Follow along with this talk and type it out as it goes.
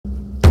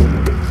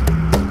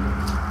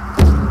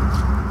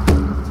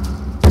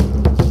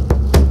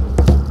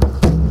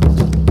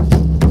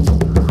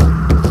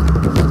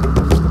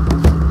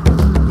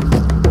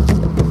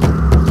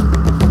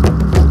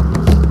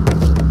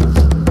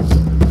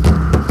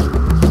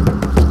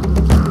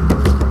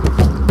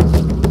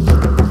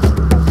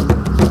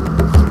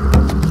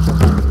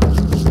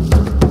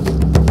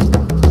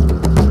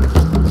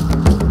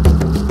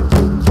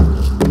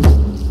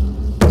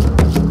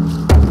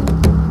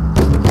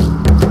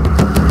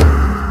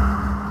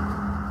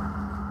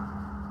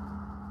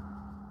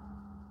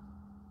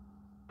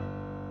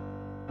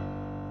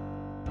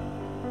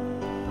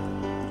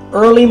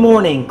early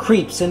morning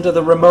creeps into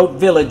the remote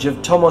village of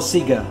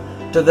Tomosiga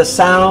to the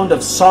sound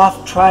of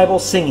soft tribal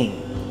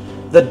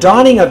singing. The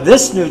dawning of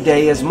this new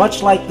day is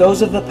much like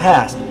those of the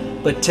past,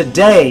 but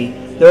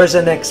today there is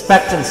an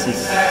expectancy.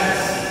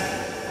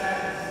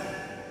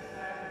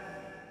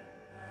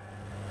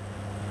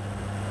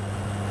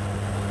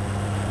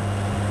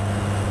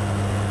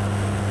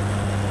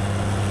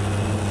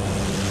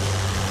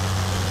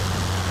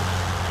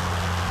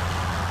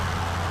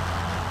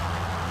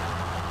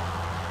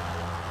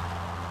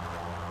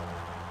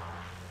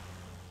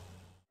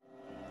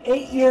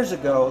 8 years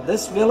ago,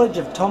 this village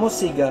of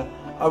Tomosiga,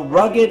 a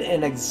rugged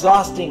and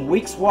exhausting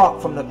week's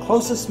walk from the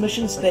closest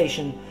mission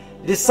station,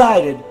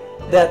 decided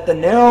that the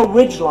narrow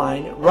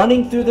ridgeline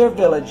running through their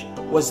village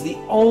was the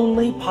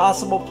only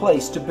possible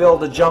place to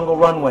build a jungle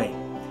runway.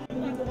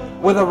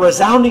 With a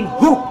resounding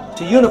whoop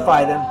to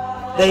unify them,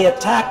 they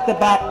attacked the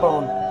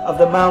backbone of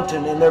the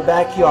mountain in their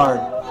backyard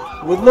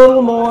with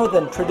little more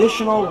than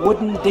traditional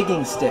wooden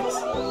digging sticks.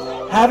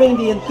 Having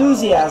the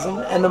enthusiasm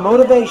and the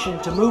motivation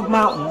to move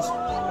mountains,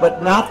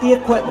 but not the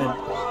equipment,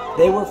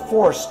 they were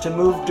forced to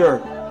move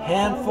dirt,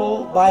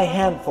 handful by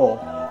handful,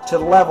 to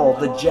level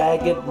the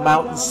jagged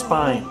mountain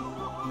spine.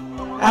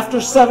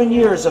 After 7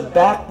 years of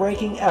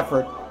back-breaking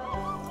effort,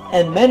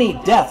 and many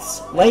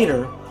deaths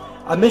later,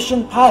 a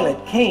mission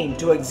pilot came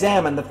to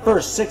examine the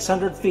first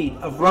 600 feet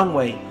of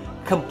runway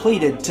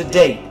completed to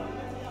date.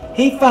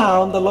 He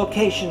found the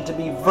location to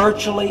be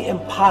virtually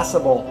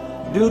impossible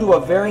due to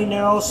a very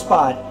narrow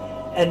spot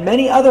and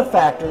many other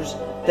factors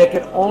that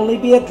could only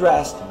be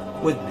addressed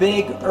with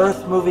big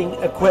earth-moving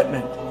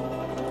equipment.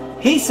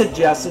 He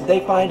suggested they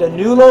find a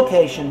new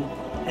location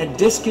and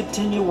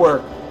discontinue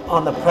work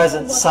on the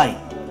present site.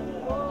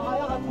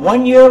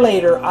 1 year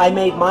later, I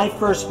made my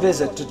first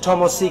visit to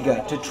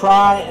Tomosiga to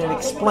try and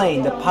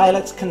explain the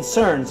pilot's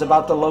concerns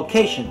about the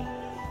location,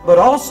 but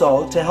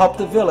also to help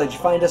the village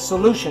find a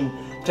solution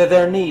to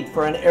their need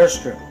for an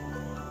airstrip.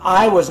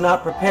 I was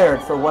not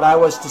prepared for what I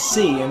was to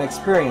see and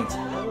experience,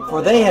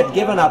 for they had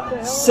given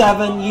up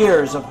 7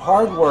 years of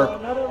hard work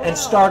and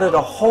started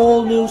a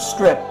whole new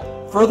strip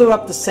further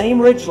up the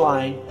same ridge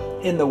line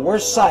in the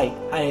worst site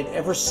I had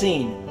ever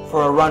seen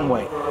for a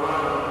runway.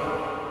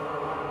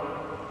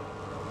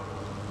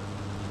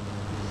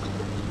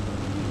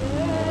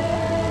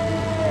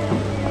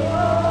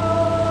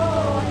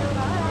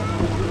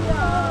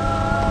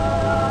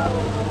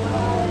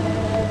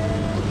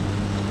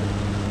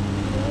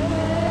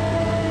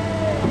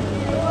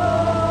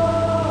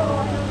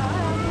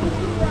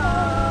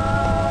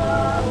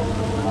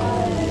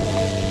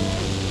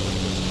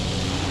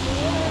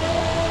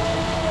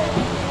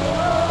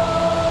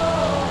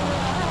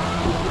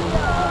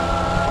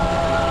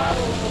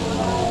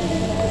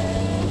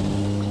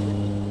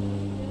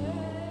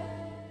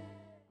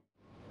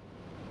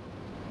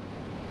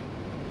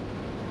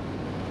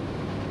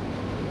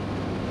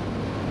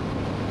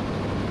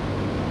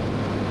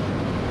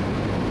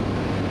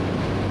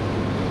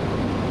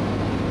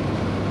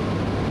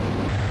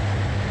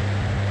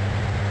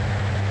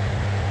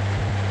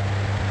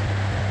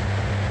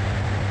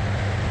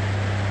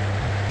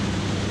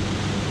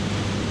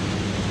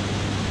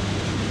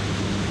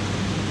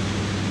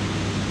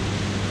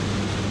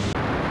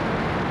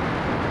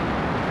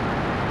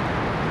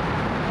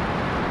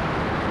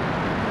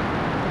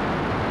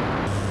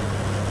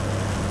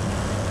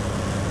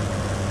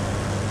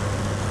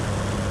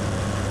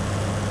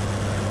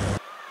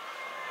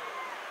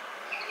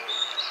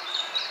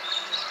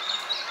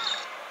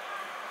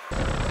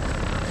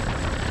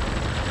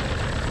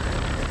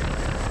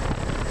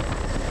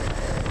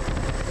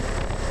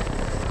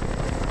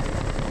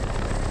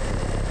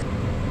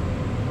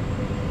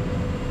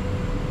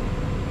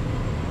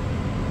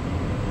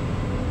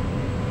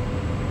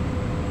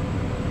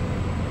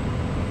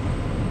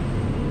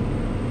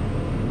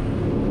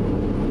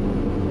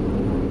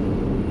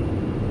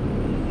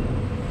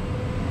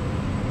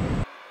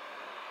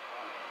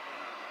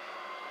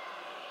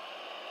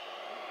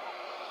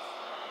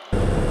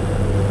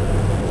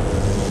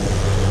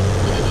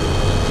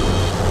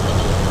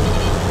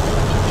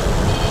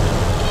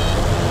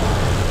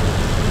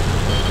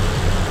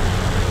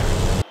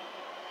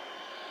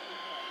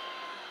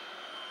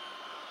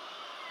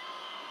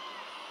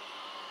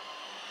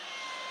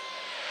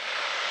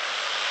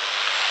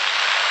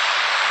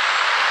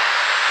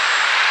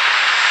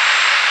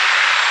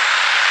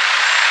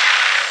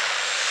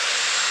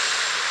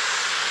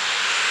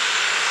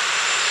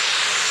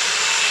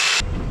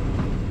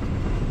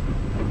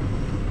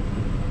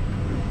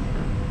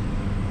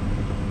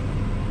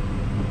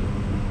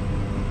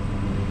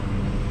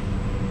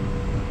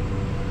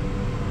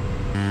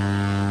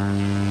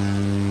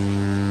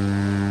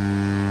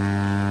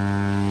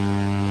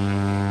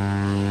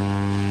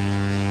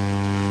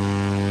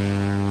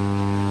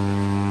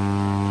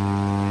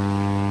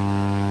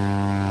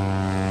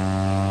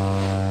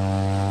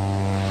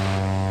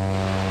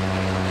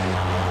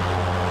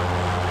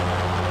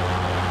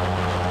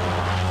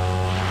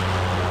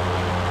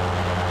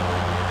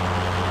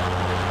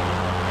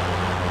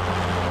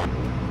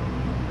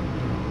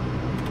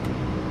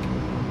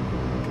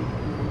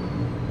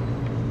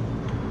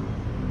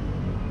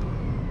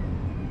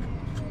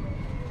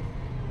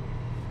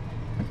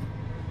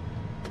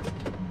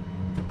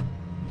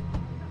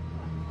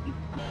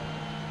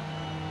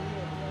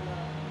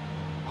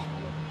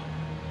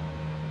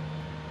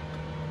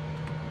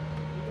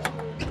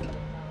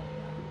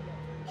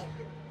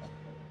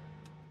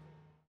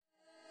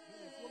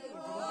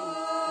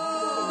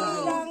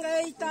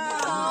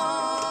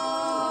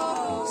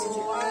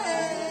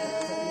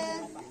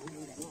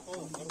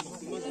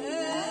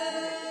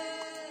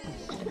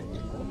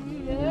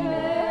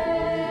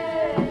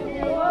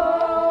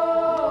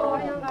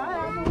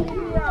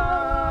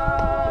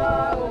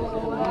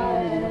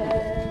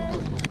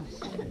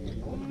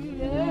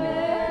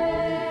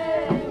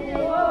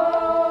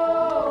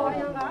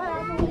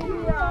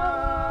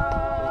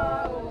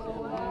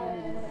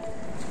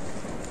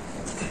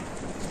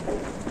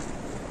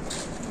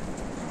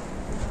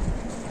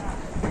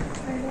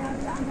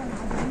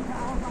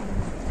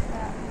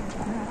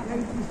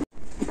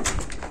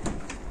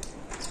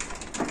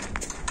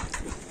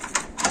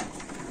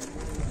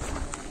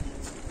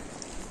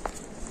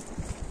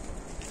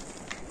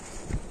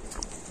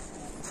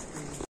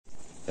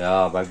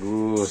 Ya,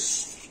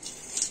 bagus.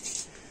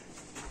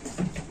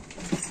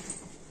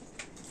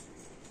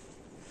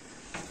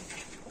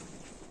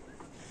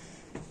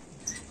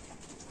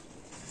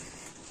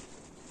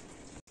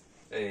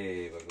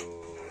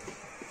 Bagus.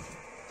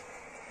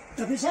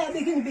 Tapi saya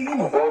bikin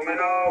begini.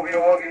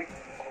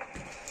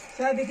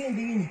 Saya bikin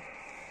begini.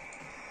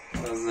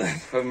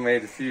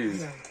 Homemade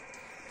fuse.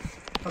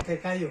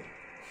 Pakai kayu.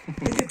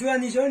 Itu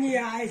Tuan Johnny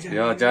ya aja.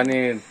 Ya,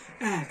 Johnny,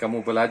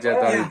 kamu belajar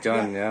dari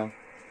John ya.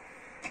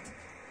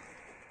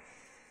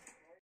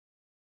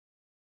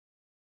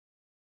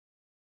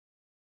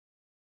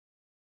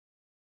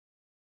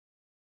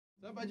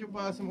 Sampai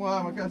jumpa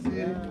semua,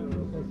 makasih.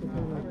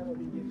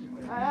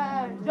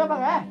 Jom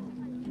bang,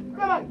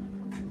 jom bang.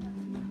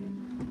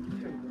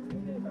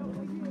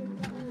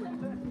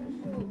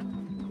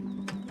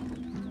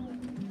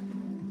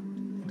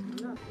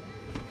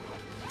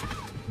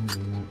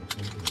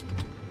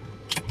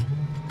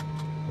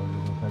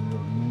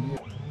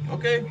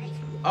 Okey,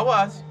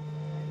 awas.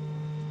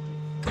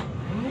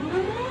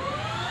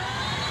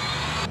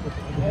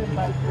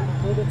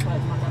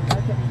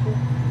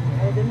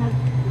 Dengan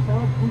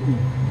pesawat bunyi.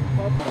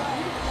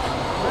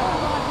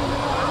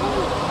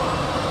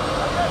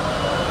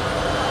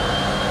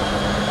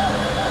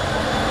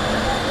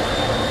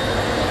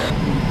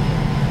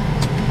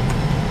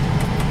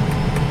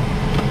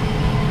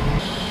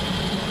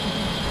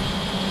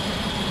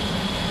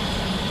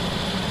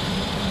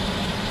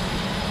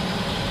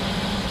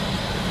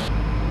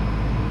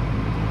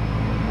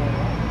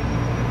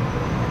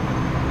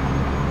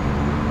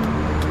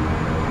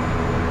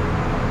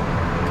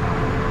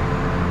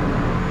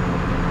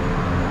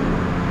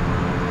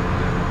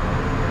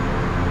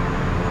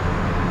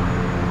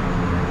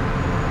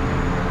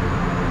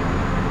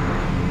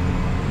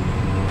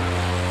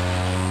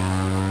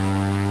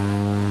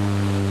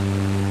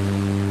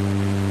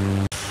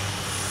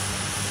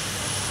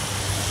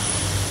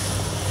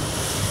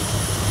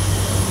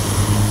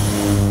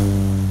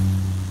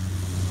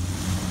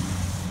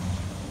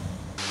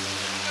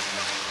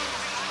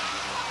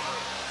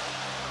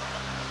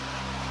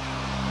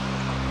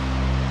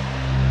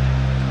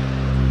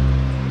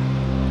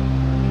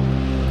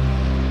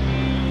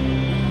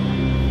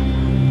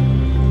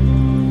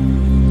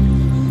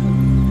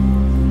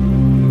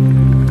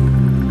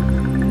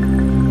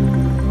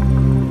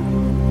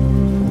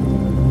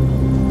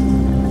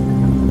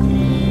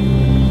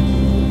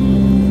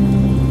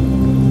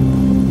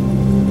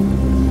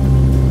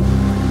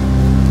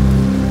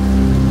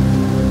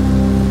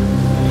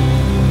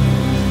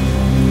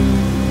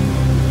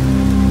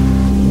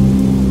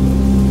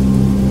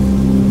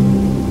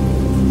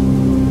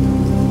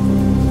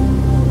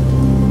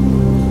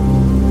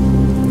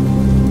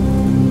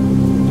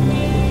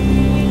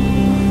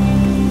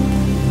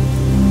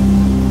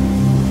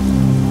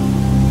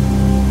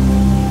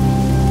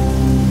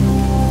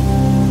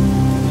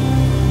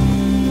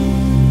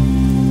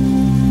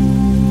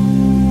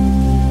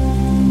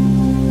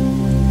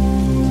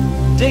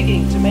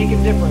 digging to make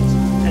a difference,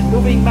 and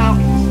moving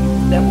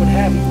mountains that would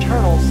have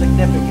eternal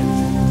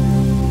significance.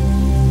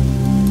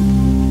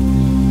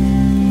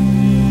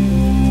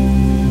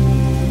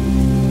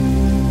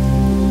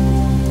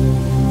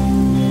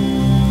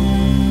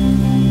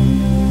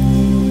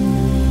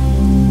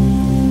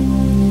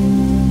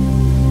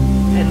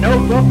 And no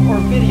book or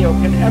video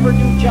can ever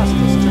do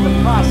justice to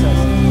the process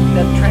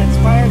that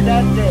transpired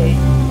that day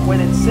when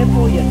in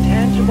simple yet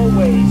tangible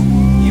ways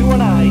you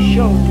and I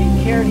showed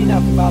we cared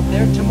enough about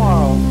their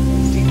tomorrow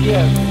to give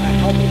a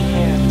helping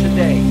hand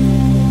today.